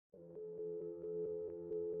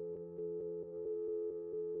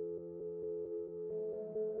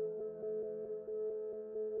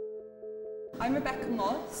I'm Rebecca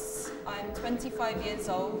Moss, I'm 25 years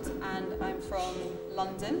old and I'm from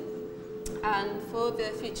London. And for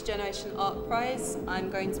the Future Generation Art Prize,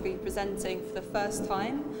 I'm going to be presenting for the first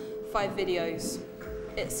time 5 videos.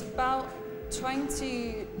 It's about trying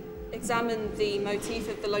to examine the motif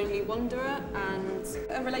of the lonely wanderer and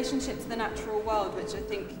a relationship to the natural world, which I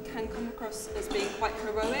think can come across as being quite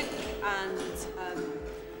heroic and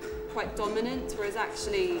quite dominant, whereas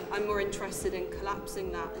actually I'm more interested in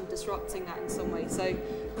collapsing that and disrupting that in some way. So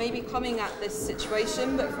maybe coming at this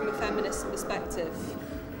situation, but from a feminist perspective.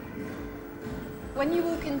 When you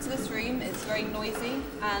walk into this room, it's very noisy,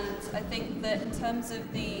 and I think that in terms of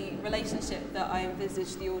the relationship that I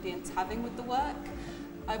envisage the audience having with the work,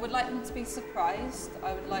 I would like them to be surprised.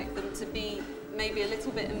 I would like them to be maybe a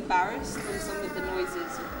little bit embarrassed from some of the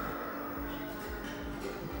noises.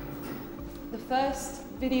 The first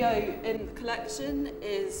video in the collection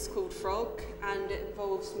is called Frog, and it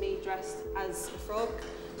involves me dressed as a frog,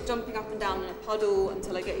 jumping up and down in a puddle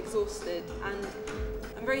until I get exhausted. And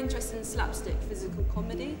I'm very interested in slapstick physical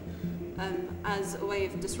comedy as a way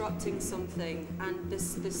of disrupting something, and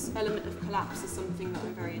this element of collapse is something that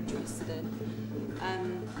I'm very interested in.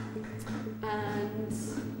 And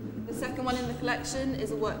the second one in the collection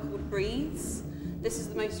is a work called Breathes. This is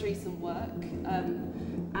the most recent work,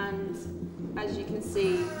 and as you can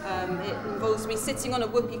see, it involves me sitting on a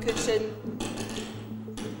whoopee cushion.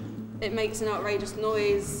 It makes an outrageous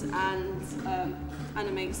noise and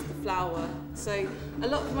animates the flower. So a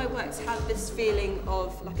lot of my works have this feeling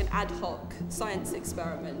of like an ad hoc science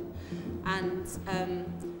experiment, and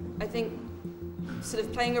I think sort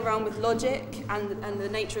of playing around with logic and the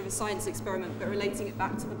nature of a science experiment, but relating it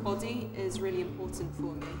back to the body is really important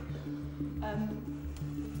for me.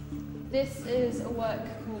 This is a work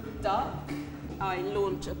called Duck. I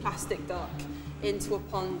launch a plastic duck into a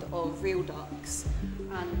pond of real ducks,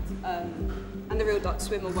 and the real ducks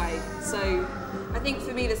swim away. So I think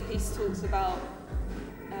for me this piece talks about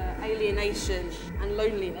alienation and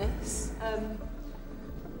loneliness.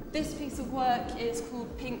 This piece of work is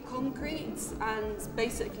called Pink Concrete, and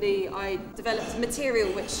basically I developed a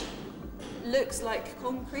material which looks like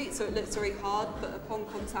concrete, so it looks very hard, but upon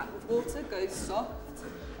contact with water goes soft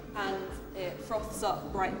and it froths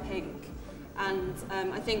up bright pink. And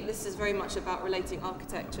I think this is very much about relating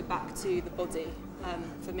architecture back to the body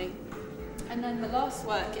for me. And then the last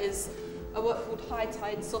work is a work called High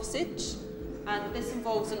Tide Sausage, and this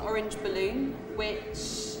involves an orange balloon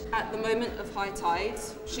which at the moment of high tide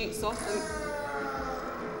shoots off and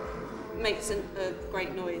makes a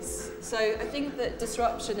great noise. So I think that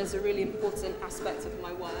disruption is a really important aspect of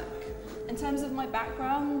my work. In terms of my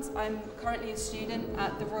background, I'm currently a student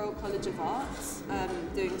at the Royal College of Art,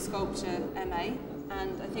 doing sculpture MA,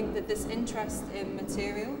 and I think that this interest in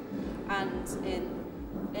material and in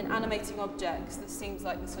animating objects, this seems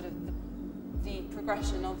like the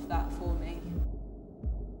progression of that for me.